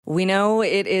We know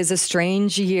it is a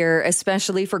strange year,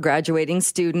 especially for graduating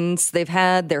students. They've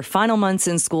had their final months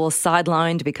in school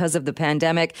sidelined because of the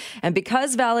pandemic. And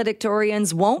because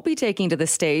valedictorians won't be taking to the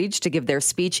stage to give their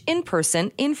speech in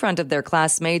person in front of their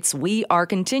classmates, we are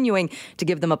continuing to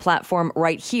give them a platform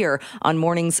right here on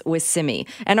Mornings with Simi.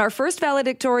 And our first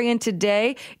valedictorian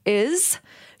today is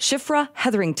Shifra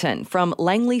Hetherington from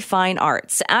Langley Fine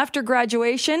Arts. After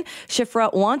graduation,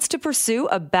 Shifra wants to pursue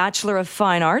a Bachelor of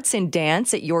Fine Arts in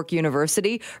dance at York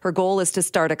University. Her goal is to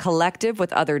start a collective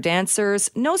with other dancers.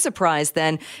 No surprise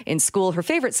then, in school, her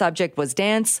favorite subject was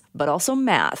dance, but also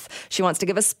math. She wants to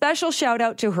give a special shout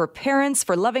out to her parents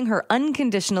for loving her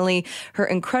unconditionally, her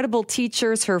incredible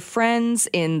teachers, her friends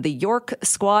in the York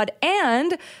squad,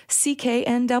 and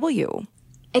CKNW.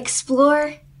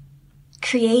 Explore,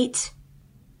 create,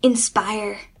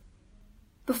 inspire.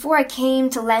 Before I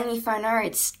came to Langley Fine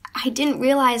Arts, I didn't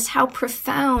realize how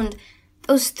profound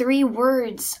those 3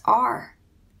 words are.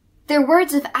 They're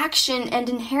words of action, and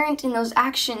inherent in those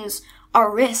actions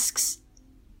are risks.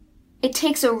 It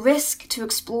takes a risk to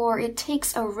explore. It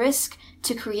takes a risk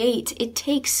to create. It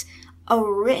takes a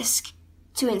risk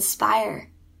to inspire.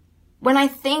 When I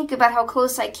think about how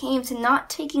close I came to not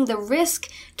taking the risk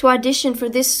to audition for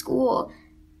this school,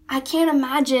 I can't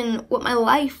imagine what my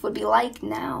life would be like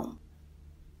now.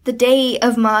 The day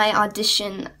of my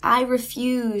audition, I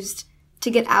refused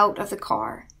to get out of the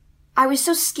car. I was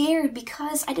so scared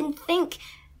because I didn't think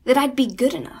that I'd be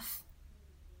good enough.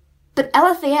 But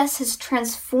LFAS has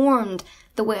transformed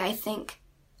the way I think.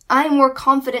 I'm more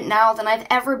confident now than I've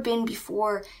ever been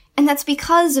before, and that's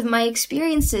because of my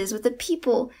experiences with the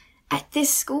people at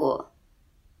this school.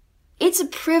 It's a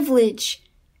privilege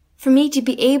for me to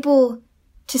be able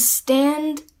to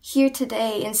stand here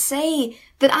today and say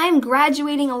that I am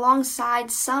graduating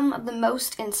alongside some of the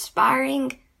most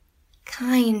inspiring,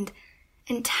 kind,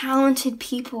 and talented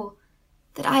people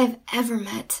that I have ever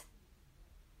met.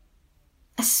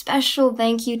 A special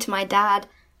thank you to my dad,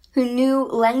 who knew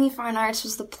Langley Fine Arts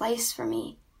was the place for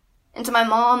me, and to my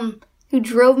mom, who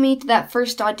drove me to that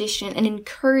first audition and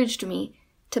encouraged me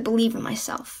to believe in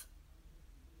myself.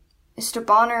 Mr.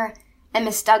 Bonner and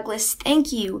Miss Douglas,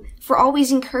 thank you for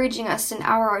always encouraging us in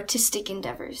our artistic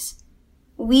endeavors.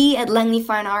 We at Langley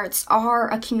Fine Arts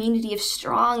are a community of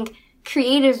strong,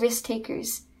 creative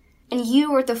risk-takers, and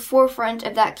you are at the forefront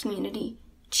of that community,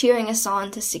 cheering us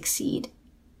on to succeed.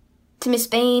 To Miss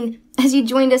Bain, as you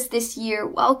joined us this year,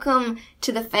 welcome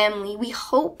to the family. We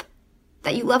hope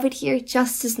that you love it here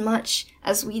just as much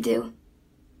as we do.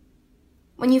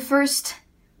 When you first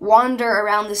wander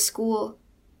around the school,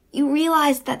 you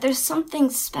realize that there's something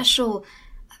special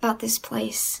about this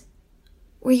place.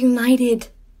 We're united.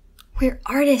 We're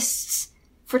artists,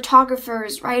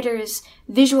 photographers, writers,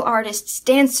 visual artists,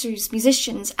 dancers,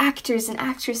 musicians, actors, and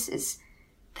actresses.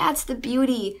 That's the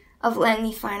beauty of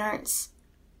Langley Fine Arts.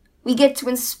 We get to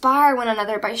inspire one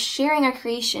another by sharing our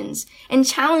creations and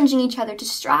challenging each other to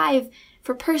strive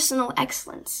for personal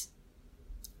excellence.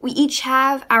 We each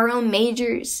have our own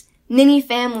majors, many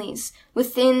families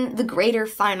within the greater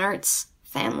fine arts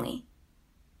family.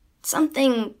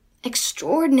 Something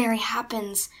extraordinary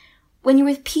happens when you're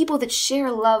with people that share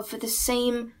a love for the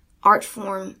same art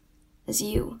form as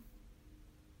you.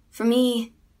 For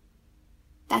me,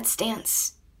 that's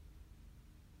dance.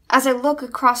 As I look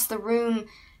across the room,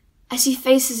 I see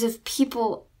faces of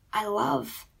people I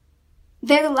love.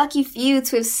 They're the lucky few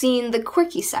to have seen the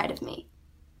quirky side of me.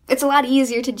 It's a lot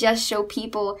easier to just show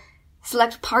people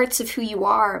select parts of who you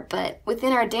are, but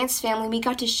within our dance family, we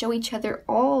got to show each other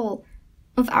all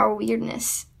of our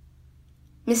weirdness.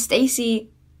 Miss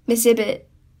Stacy, Miss Ibbett,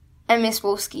 and Miss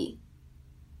Wolski,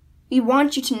 we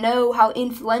want you to know how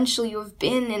influential you have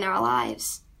been in our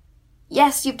lives.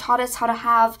 Yes, you've taught us how to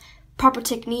have proper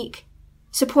technique,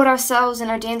 support ourselves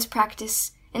in our dance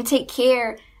practice, and take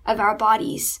care of our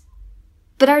bodies.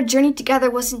 But our journey together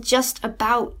wasn't just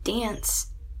about dance.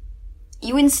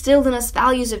 You instilled in us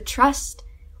values of trust,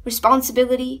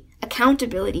 responsibility,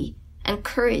 accountability, and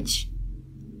courage.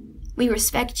 We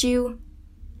respect you,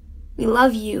 we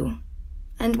love you,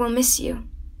 and we'll miss you.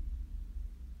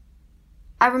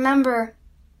 I remember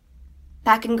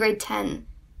back in grade 10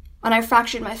 when I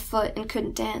fractured my foot and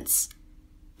couldn't dance,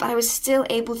 but I was still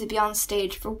able to be on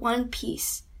stage for one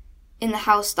piece in the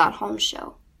House.Home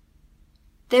show.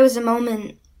 There was a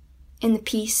moment in the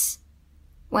piece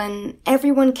when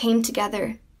everyone came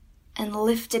together and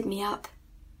lifted me up.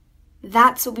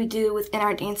 That's what we do within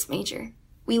our dance major.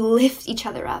 We lift each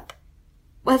other up.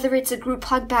 Whether it's a group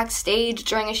hug backstage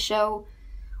during a show,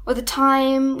 or the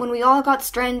time when we all got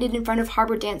stranded in front of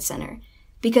Harbor Dance Center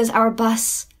because our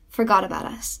bus forgot about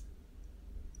us.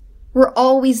 We're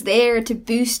always there to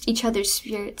boost each other's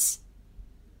spirits.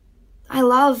 I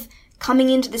love coming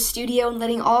into the studio and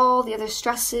letting all the other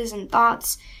stresses and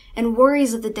thoughts and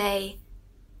worries of the day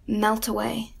melt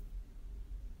away.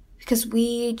 Because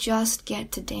we just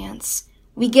get to dance.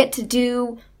 We get to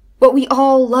do what we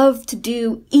all love to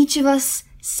do, each of us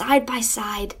side by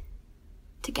side,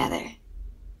 together.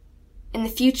 In the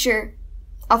future,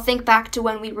 I'll think back to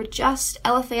when we were just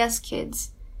LFAS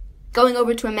kids, going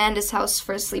over to Amanda's house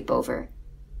for a sleepover,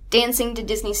 dancing to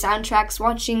Disney soundtracks,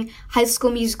 watching High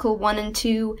School Musical 1 and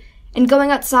 2, and going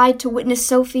outside to witness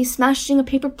Sophie smashing a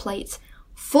paper plate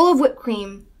full of whipped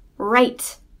cream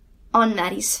right on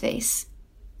Maddie's face.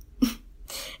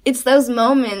 It's those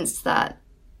moments that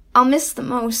I'll miss the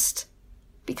most,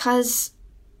 because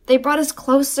they brought us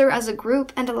closer as a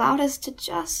group and allowed us to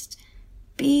just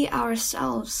be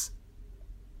ourselves.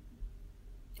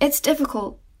 It's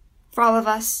difficult for all of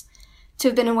us to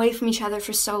have been away from each other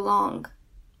for so long.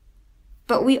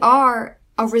 But we are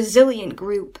a resilient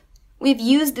group. We've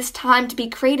used this time to be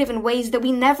creative in ways that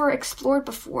we never explored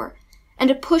before, and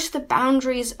to push the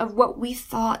boundaries of what we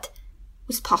thought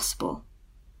was possible.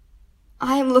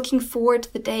 I am looking forward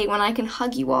to the day when I can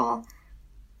hug you all,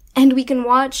 and we can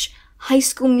watch High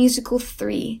School Musical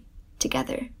 3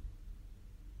 together.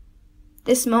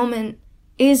 This moment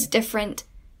is different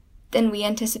than we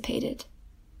anticipated.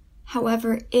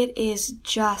 However, it is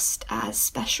just as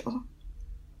special.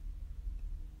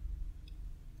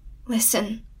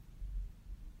 Listen.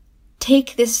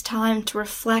 Take this time to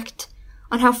reflect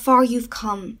on how far you've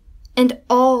come and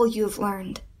all you've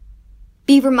learned.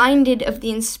 Be reminded of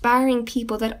the inspiring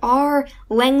people that are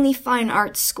Langley Fine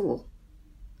Arts School.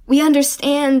 We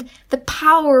understand the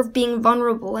power of being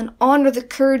vulnerable and honor the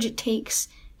courage it takes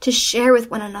to share with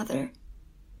one another.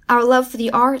 Our love for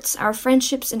the arts, our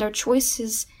friendships, and our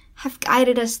choices have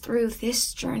guided us through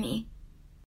this journey.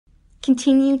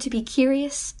 Continue to be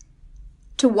curious,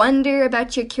 to wonder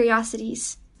about your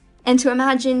curiosities, and to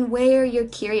imagine where your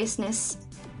curiousness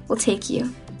will take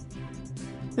you.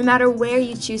 No matter where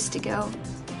you choose to go,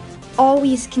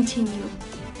 always continue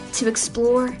to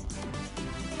explore,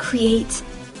 create,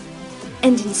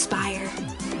 and inspire.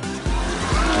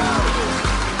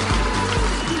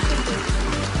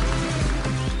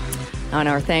 And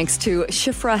our thanks to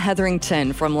Shifra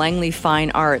Hetherington from Langley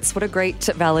Fine Arts. What a great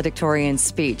valedictorian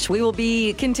speech. We will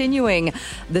be continuing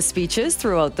the speeches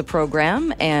throughout the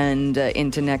program and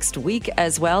into next week,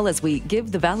 as well as we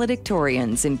give the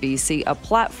valedictorians in BC a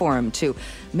platform to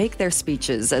make their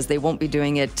speeches, as they won't be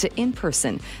doing it in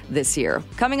person this year.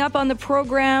 Coming up on the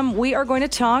program, we are going to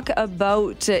talk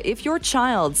about if your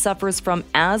child suffers from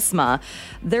asthma,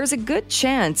 there's a good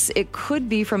chance it could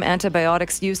be from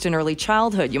antibiotics used in early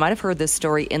childhood. You might have heard this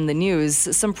story in the news.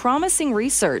 Some promising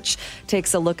research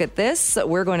takes a look at this.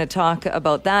 We're going to talk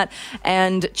about that,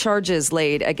 and charges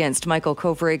laid against Michael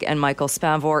Kovrig and Michael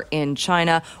Spavor in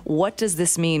China. What does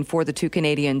this mean for the two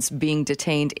Canadians being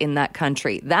detained in that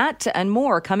country? That and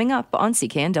more coming up on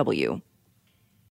CKNW.